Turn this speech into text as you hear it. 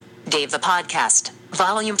Dave the Podcast,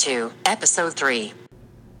 Volume 2, Episode 3.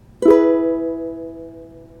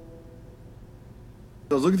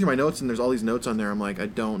 I was looking through my notes, and there's all these notes on there. I'm like, I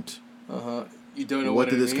don't. You don't know What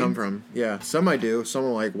did it this come means? from? Yeah, some I do. Some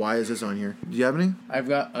are like, why is this on here? Do you have any? I've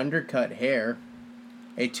got undercut hair,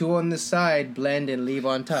 a tool on the side, blend and leave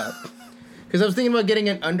on top. Because I was thinking about getting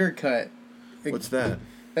an undercut. What's that?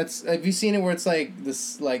 That's have you seen it where it's like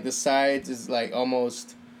this, like the sides is like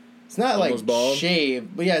almost. It's not Almost like bald?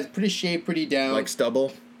 shaved, but yeah, it's pretty shaved, pretty down. Like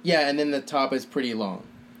stubble? Yeah, and then the top is pretty long.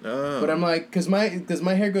 Oh. But I'm like, cause my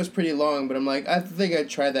hair goes pretty long, but I'm like, I think I'd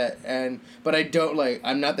try that, but I don't like.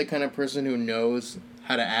 I'm not the kind of person who knows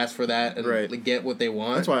how to ask for that and Right. like, get what they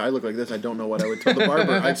want. That's why I look like this. I don't know what I would tell the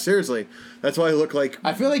barber. Seriously, that's why I look like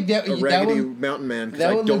I feel like that a raggedy mountain man because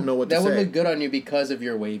I don't know what to say. That would look good on you because of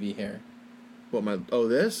your wavy hair. What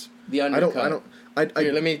this? The undercut.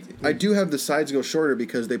 Here, let me. I do have the sides go shorter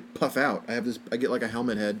because they puff out. I get like a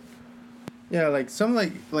helmet head. Yeah, like some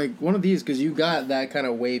like one of these because you got that kind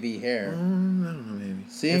of wavy hair. I don't know, maybe.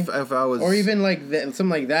 See, if I was, or even like something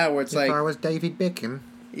like that where it's like if I was David Beckham,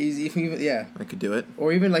 yeah, I could do it.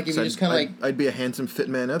 or even like if you just kind of like I'd be a handsome fit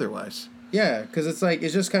man otherwise. yeah, because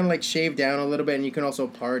it's just kind of like shaved down a little bit, and you can also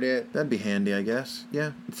part it. That'd be handy, I guess.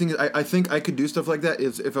 Yeah. The thing is, I think I could do stuff like that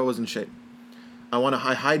if I was in shape. I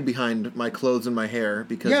hide behind my clothes and my hair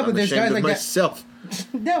because Yeah, but I'm there's ashamed guys of like that- myself.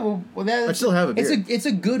 Yeah, well, that I still have a beard. It's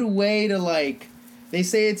a good way to like. They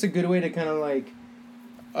say it's a good way to kind of like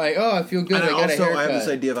oh, I feel good. And I got a also, haircut. I have this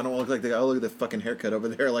idea of I don't want to look like I look at the fucking haircut over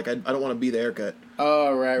there. Like I don't want to be the haircut.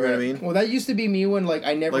 Oh, right. You know what I mean? Well, that used to be me when like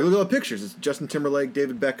I never. Like look at all the pictures. It's Justin Timberlake,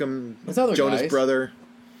 David Beckham, It's other Jonas guys. Brother.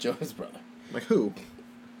 Jonas Brother. Like who?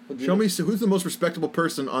 Show me who's the most respectable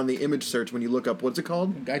person on the image search when you look up what's it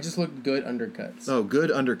called? I just looked good undercuts. Oh, good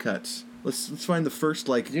undercuts. Let's find the first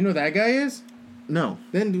like. Do you know who that guy is? No.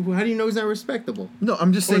 Then how do you know he's not respectable? No,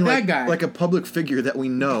 I'm just Or saying that like guy. like a public figure that we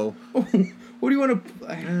know. What do you want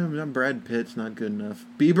to? I'm Brad Pitt's not good enough.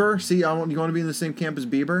 Bieber? See, you want to be in the same camp as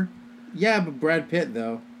Bieber? Yeah, but Brad Pitt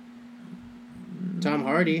though. Tom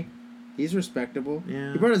Hardy, he's respectable.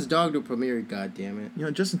 Yeah. He brought his dog to a premiere. God damn it! You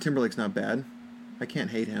know, Justin Timberlake's not bad. I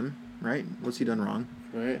can't hate him, right? What's he done wrong?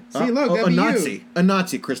 Right. See, look, that'd a be Nazi. you. A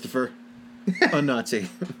Nazi, Christopher. A Nazi.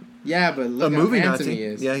 Yeah, but A look how movie handsome Nazi. he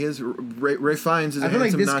is. Yeah, he is. Ray Fiennes is a I feel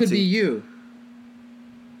like handsome this Nazi. could be you.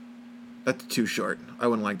 That's too short. I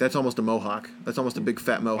wouldn't like. That's almost a mohawk. That's almost a big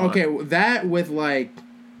fat mohawk. Okay, that with like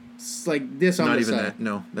this on Not the even side. that.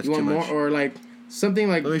 No, that's You too want much. more or like something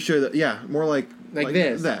like Let me show you that. Yeah, more like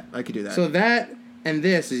this. That I could do that. So that and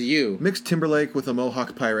this is you. Mix Timberlake with a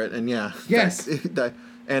mohawk pirate, and yeah. Yes.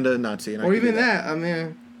 And a Nazi. And I Or could do even that. I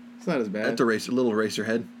mean, it's not as bad. That's a little racer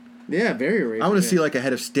head. Yeah, very racist. I want to see like a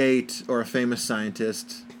head of state or a famous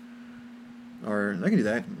scientist. Or I can do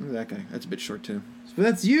that. Look at that guy. That's a bit short too. But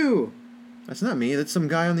that's you. That's not me. That's some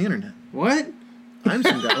guy on the internet. What? I'm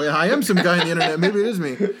some guy. I am some guy on the internet. Maybe it is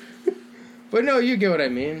me. But no, you get what I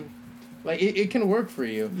mean. Like it can work for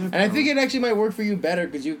you, and I think it actually might work for you better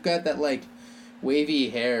because you've got that like wavy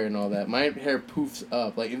hair and all that. My hair poofs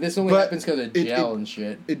up. Like this only But happens because of gel and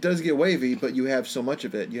shit. It does get wavy, but you have so much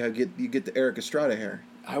of it. You get the Eric Estrada hair.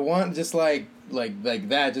 I want just like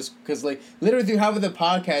that, just because like literally through half of the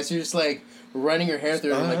podcast, you're just like running your hair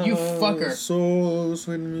through it. I'm like, you fucker. So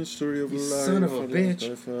sweet mystery of You life. son of a I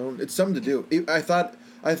bitch. found. It's something to do. I thought,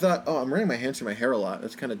 oh, I'm running my hands through my hair a lot.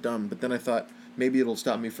 That's kind of dumb. But then I thought maybe it'll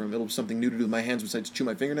be something new to do with my hands besides chew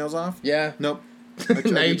my fingernails off. Yeah. Nope.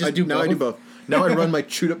 Now you just do Now I do both? both. Now I run my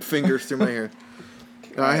chewed up fingers through my hair.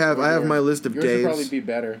 I have my list of Yours would days. probably be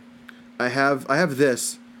better. I have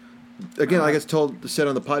this. Again, like I said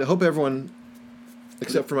on the pod. I hope everyone,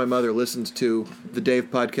 except for my mother, listens to the Dave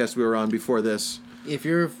podcast we were on before this. If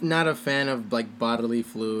you're not a fan of like bodily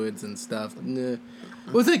fluids and stuff, nah.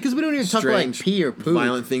 What's it? Because we don't even talk about like pee or poop.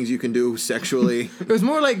 Violent things you can do sexually. It was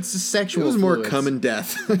more like sexual. It was more fluids. cum and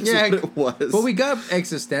death. That's Yeah, what it was. But we got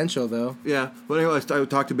existential though. Yeah, but anyway, I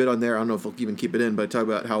talked a bit on there. I don't know if I'll even keep it in, but I talk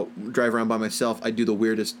about how drive around by myself. I do the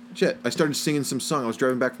weirdest shit. I started singing some song. I was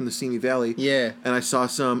driving back from the Simi Valley. Yeah. And I saw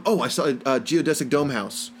some. Oh, I saw a geodesic dome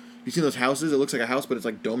house. You seen those houses? It looks like a house, but it's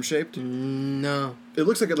like dome shaped. No. It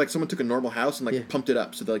looks like someone took a normal house and pumped it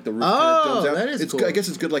up, so that, the roof kind Oh, of domes out. that is it's cool. I guess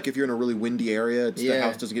it's good if you're in a really windy area. The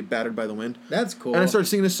house doesn't get battered by the wind. That's cool. And I started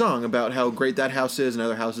singing a song about how great that house is, and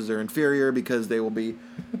other houses are inferior because they will be,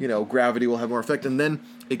 gravity will have more effect. And then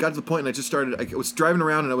it got to the point, and I just started. I was driving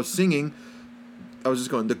around and I was singing. I was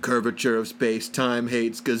just going, the curvature of space time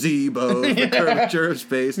hates gazebos. The curvature of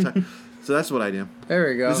space time. So that's what I do. There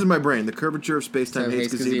we go. This is my brain. The curvature of space time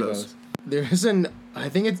hates gazebos. There's I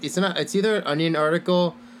think it's either an Onion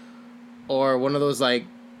article or one of those like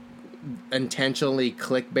intentionally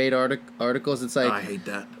clickbait articles. It's like I hate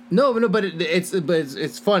that. no, but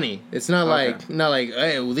it's funny. It's not like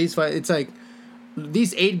hey, well, it's like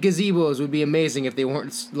these 8 gazebos would be amazing if they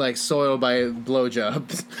weren't like soiled by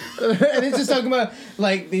blowjobs. And it's just talking about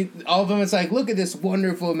like all of them. It's like, look at this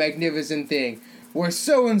wonderful, magnificent thing where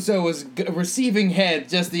so and so was receiving head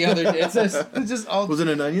just the other day. It's just all. Was it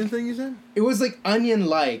an onion thing you said? It was like onion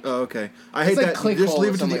like. Oh, okay. I hate like that. Just Clickhole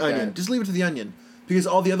leave or it to the something like onion. that. Just leave it to the onion. Because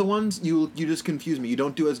all the other ones, you just confuse me. You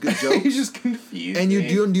don't do as good jokes. You just confused. And me.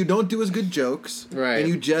 you don't do as good jokes. Right. And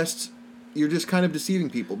you're just kind of deceiving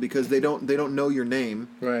people because they don't know your name.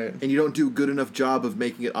 Right. And you don't do a good enough job of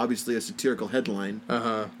making it obviously a satirical headline.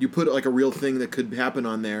 Uh-huh. You put like a real thing that could happen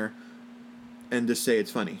on there and just say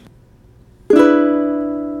it's funny.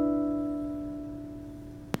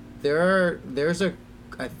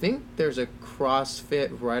 I think there's a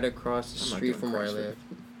CrossFit right across the I'm not street doing from where I CrossFit. live.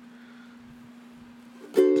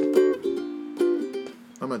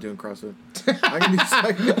 I'm not doing CrossFit. I can do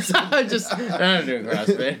I'm not doing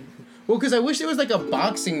CrossFit. Well, because I wish there was like a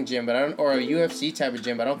boxing gym, but or a UFC type of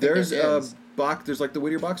gym. But I don't think There's there is. There's like the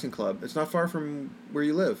Whittier Boxing Club. It's not far from where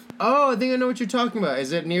you live. Oh, I think I know what you're talking about.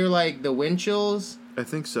 Is it near like the Winchills? I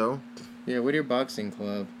think so. Yeah, Whittier Boxing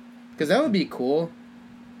Club. Because that would be cool.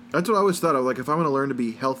 That's what I always thought of. Like, if I want to learn to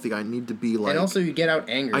be healthy, I need to be like. And also, you get out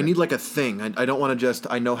angry. I need like a thing. I don't want to just.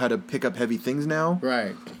 I know how to pick up heavy things now.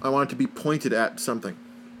 Right. I want it to be pointed at something.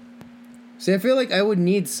 See, I feel like I would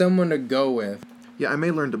need someone to go with. Yeah, I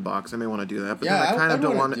may learn to box. I may want to do that, but Yeah, then I kind I of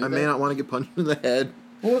don't wanna want. do I may that. not want to get punched in the head.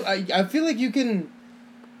 Well, I feel like you can.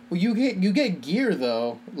 Well, you get gear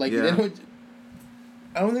though. Like Yeah. they don't.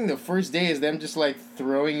 I don't think the first day is them just like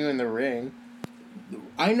throwing you in the ring.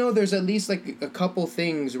 I know there's at least like a couple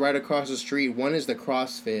things right across the street. One is the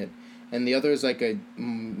CrossFit, and the other is like a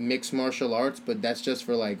mixed martial arts, but that's just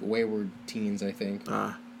for like wayward teens, I think.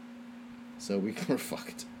 So we're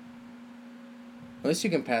fucked. Unless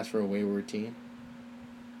you can pass for a wayward teen.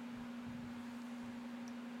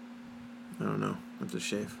 I don't know. I have to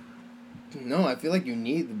shave. No, I feel like you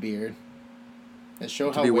need the beard. And show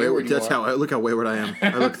To how be wayward you That's are. look how wayward I am.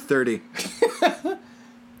 I look 30.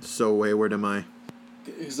 So wayward am I.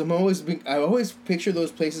 Because I always picture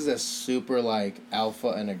those places as super like alpha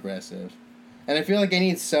and aggressive, and I feel like I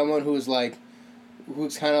need someone who's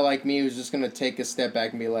kind of like me, who's just gonna take a step back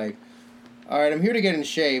and be like, all right, I'm here to get in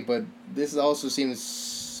shape, but this also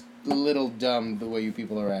seems a little dumb the way you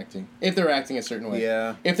people are acting. If they're acting a certain way,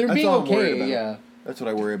 Yeah. If they're That's being all I'm worried okay, about. yeah. That's what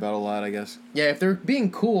I worry about a lot, I guess. Yeah, if they're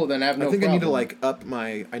being cool, then I have no I think problem. I need to like up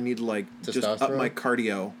my. I need to like just up Testosterone? my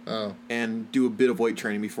cardio Oh, and do a bit of weight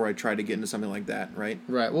training before I try to get into something like that. Right.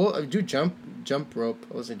 right. Well, do jump rope.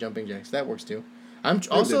 I was saying jumping jacks. That works too. I'm they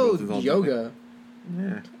also both involve yoga,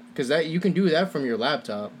 Yeah. because that you can do that from your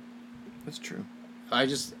laptop. That's true. I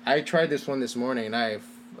tried this one this morning and it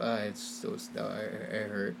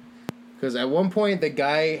hurt, because at one point the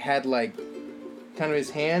guy had like kind of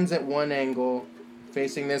his hands at one angle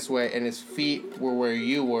facing this way and his feet were where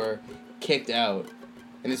you were kicked out,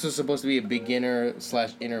 and this was supposed to be a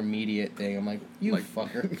beginner/intermediate thing. I'm like, you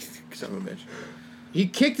fucker. Son of a bitch. He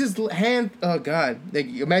kicked his hand. Oh god, like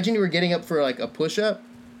imagine you were getting up for like a push-up,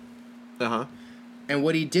 Uh-huh. and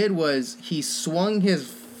what he did was he swung his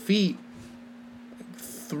feet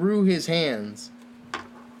through his hands.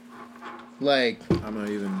 Like I'm not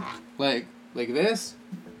even. like this.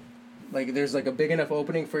 Like there's like a big enough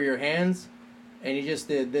opening for your hands, and he just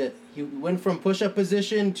did that. He went from push-up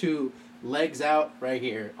position to legs out right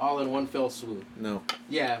here, all in one fell swoop. No.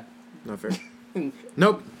 Yeah. Not fair.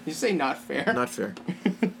 Nope. You say not fair? Not fair.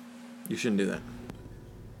 You shouldn't do that.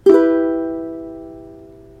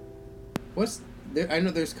 What's there? I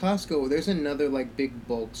know there's Costco. There's another like big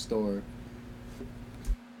bulk store.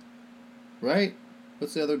 Right?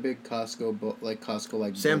 What's the other big Costco like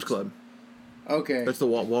Sam's bulk Club. Okay. That's the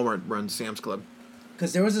Walmart runs Sam's Club.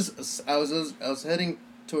 Because there was this, I was heading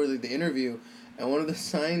toward the interview, and one of the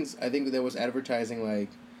signs, I think there was advertising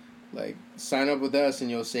like sign up with us and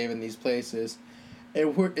you'll save in these places.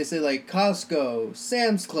 It said like Costco,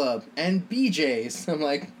 Sam's Club, and BJ's. I'm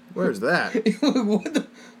like, Where's that? what the,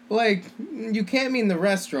 like you can't mean the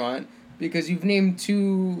restaurant because you've named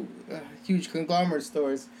two huge conglomerate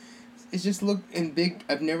stores. It's just look in big.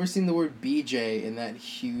 I've never seen the word BJ in that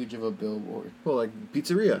huge of a billboard. Well, like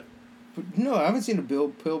pizzeria. But no, I haven't seen a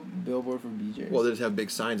billboard for BJ's. Well, they just have big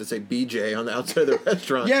signs that say BJ on the outside of the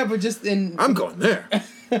restaurant. yeah, but just in I'm going there.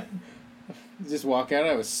 just walk out.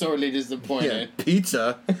 I was sorely Yeah, disappointed.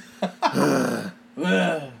 pizza.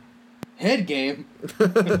 Ugh. Head game.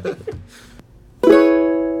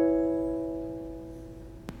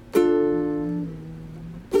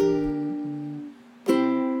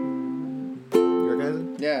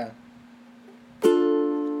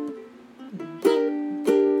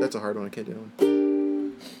 That's a hard one. I can't do that one.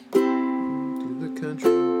 To the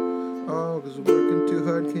country. Oh, because working too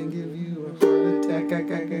hard can give you a heart attack.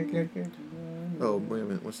 Oh, wait a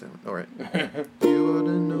minute. What's that one? All right. You ought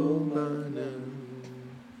to know by now.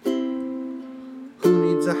 Who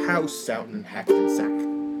needs a house out in Hackensack?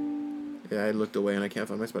 Yeah, I looked away and I can't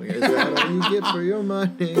find my spot again. Is that all you get for your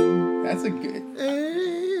money? That's a good...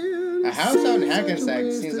 A house out in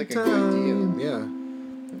Hackensack seems like a good deal. Yeah.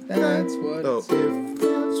 If that's what... Oh, if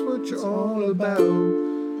that's what you're all about.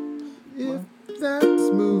 If that's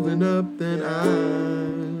moving up, then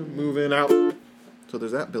I'm moving out. So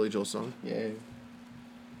there's that Billy Joel song. Yeah.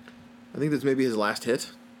 I think that's maybe his last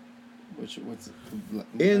hit. What's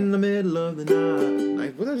In the middle of the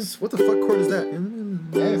night. What the fuck chord is that?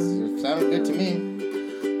 Yes, it sounded good to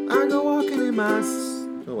me. I go walking in my...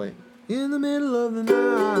 Oh, wait. In the middle of the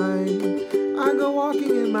night, I go walking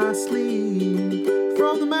in my sleep.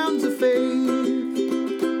 From the mountains of faith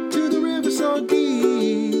to the river so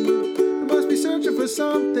deep. I must be searching for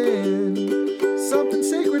something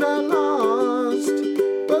sacred I lost.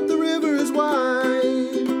 But the river is wide,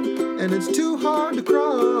 and it's too hard to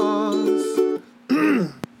cross.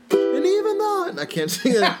 And even though I can't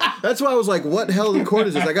sing it, that's why I was like, "What hell the chord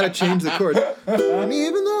is this? I gotta change the chord." And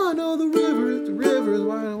even though I know the river is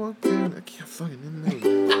wide, I walk down. I can't fucking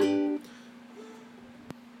know.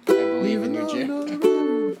 I believe in you, Jim.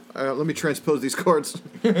 Let me transpose these chords.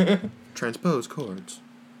 Transpose chords.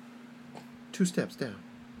 2 steps down.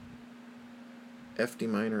 F D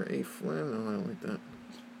minor, A flat. No, I don't like that.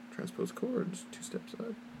 Transpose chords. 2 steps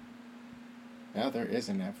up. Now there is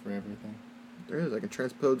an F for everything. There is. I can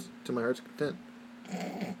transpose to my heart's content.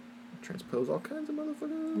 Transpose all kinds of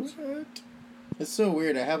motherfuckers. What? It's so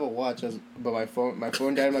weird. I have a watch, but my phone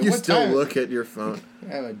died. I'm like, You what still time? look at your phone.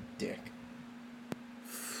 I'm a dick.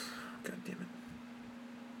 God damn it.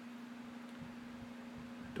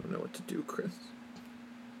 I don't know what to do, Chris.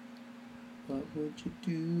 What would you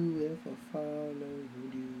do if I followed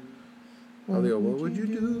you? I'll go, what would you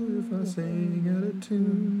do if I sang out of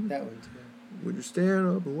tune? That one too. Would you stand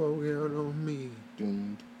up and walk out on me?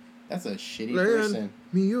 Doomed. That's a shitty Lend person.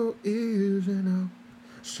 me your ears and I'll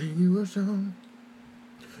sing you a song.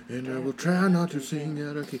 And I will try not to sing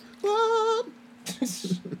out of key. What?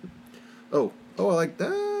 Oh, I like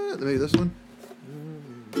that. Maybe this one.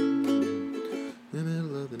 In the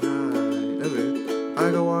middle of the night, okay.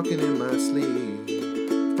 I go walking in my sleep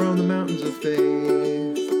from the mountains of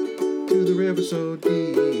faith to the river so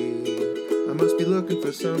deep. I must be looking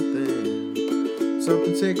for something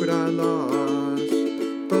sacred I lost.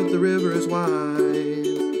 But the river is wide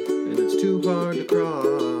and it's too hard to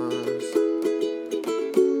cross.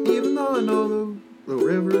 Even though I know the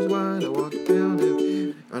river is wide, I walk down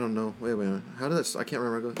it. I don't know. Wait a minute. How did that? I can't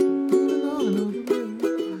remember. I go. Even though I know the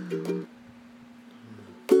river.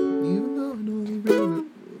 Even though I know the river.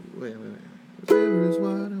 Wait. The river is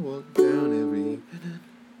wide. I walk down every evening.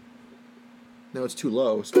 No, it's too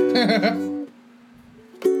low.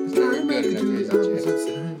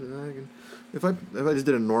 If I just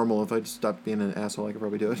did a normal, if I just stopped being an asshole, I could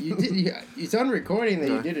probably do it. You did. Yeah, it's on recording that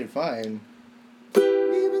you did it fine.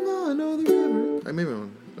 Even though I know the river. Let me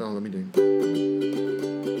do it.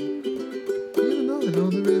 Even though I know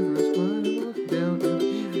the river is wide, I walk down.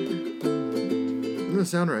 It doesn't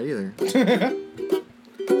sound right either.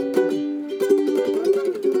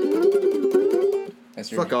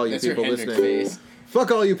 Fuck all you people listening.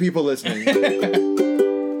 Fuck all you people listening.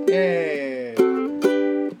 Yay.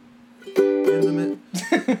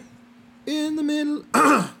 In the middle.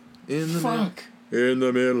 Fuck. In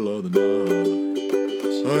the middle of the night,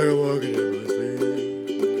 I am walking in my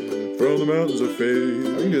sleep from the mountains of faith.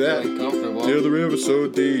 I can do that. Till the river so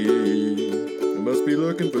deep, I must be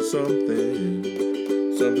looking for something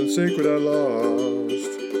sacred I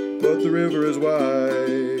lost. But the river is wide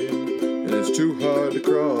and it's too hard to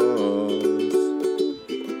cross.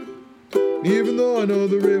 Even though I know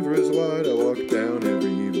the river is wide, I walk down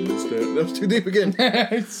every evening instead. That was too deep again.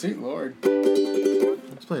 Sweet Lord.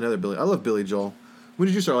 Let's play another Billy. I love Billy Joel. When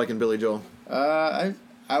did you start liking Billy Joel? The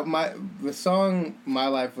song "My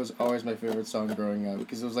Life" was always my favorite song growing up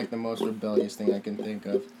because it was like the most rebellious thing I can think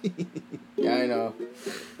of. Yeah, I know.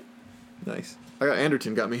 Nice.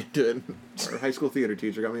 Anderton got me into it. Our high school theater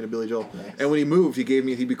teacher got me into Billy Joel. Nice. And when he moved, he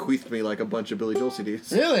bequeathed me like a bunch of Billy Joel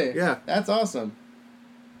CDs. Really? Yeah. That's awesome.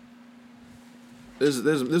 This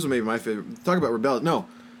was maybe my favorite. Talk about rebellious. No.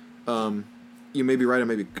 You may be right, I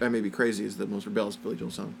may be crazy is the most rebellious Billy Joel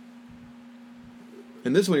song.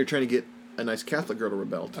 And this one you're trying to get a nice Catholic girl to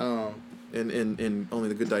rebel to. Oh. In Only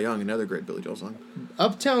the Good Die Young, another great Billy Joel song.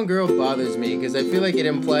 Uptown Girl bothers me because I feel like it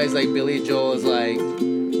implies like Billy Joel is like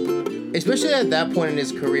Especially at that point in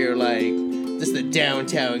his career, like, just the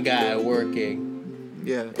downtown guy working.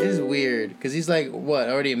 Yeah. It is weird, because he's like, what,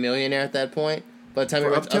 already a millionaire at that point? By the time For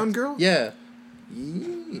he went to Uptown Girl? Yeah.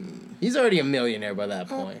 Yeah. He's already a millionaire by that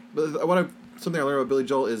point. But something I learned about Billy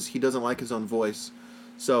Joel is he doesn't like his own voice.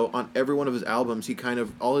 So on every one of his albums,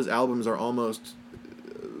 all his albums are almost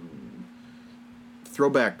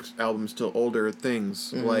throwback albums to older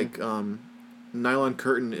things. Mm-hmm. Like Nylon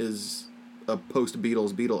Curtain is a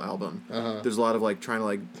post-Beatles Beatle album. Uh-huh. There's a lot of like trying to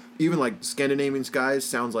like, even like Scandinavian Skies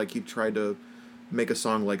sounds like he tried to make a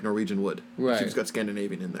song like Norwegian would. Right. She's got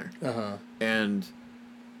Scandinavian in there. Uh-huh. And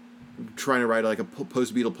trying to write like a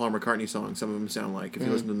post-Beatle Paul McCartney song, some of them sound like, if you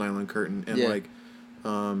listen to Nylon Curtain. And like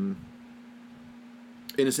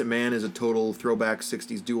Innocent Man is a total throwback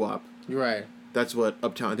 60s doo-wop. Right. That's what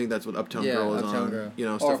Uptown Girl is Uptown on. Girl. You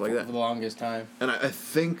know, stuff like that. For the longest time. And I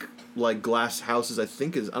think like Glass Houses, I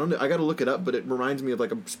don't know, I gotta look it up, but it reminds me of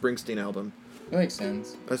like a Springsteen album. That makes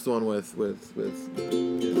sense. That's the one with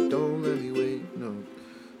Don't Let Me Wait, no.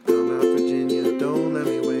 Come out Virginia, don't let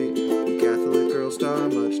me wait. The Catholic girl star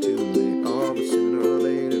much too late. All but sooner or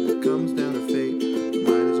later it comes down to fate.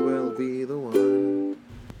 Might as well be the one.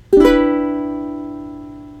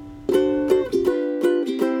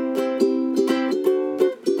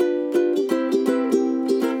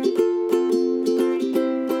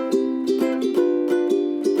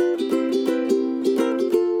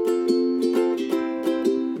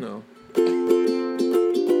 No.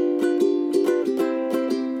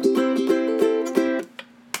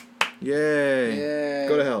 Yay. Yay.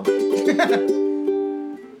 Go to hell.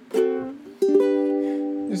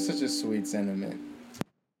 It's such a sweet sentiment.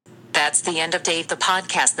 That's the end of Dave the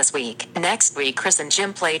Podcast this week. Next week, Chris and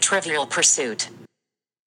Jim play Trivial Pursuit.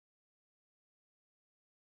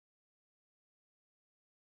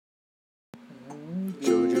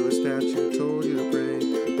 Showed you a statue, told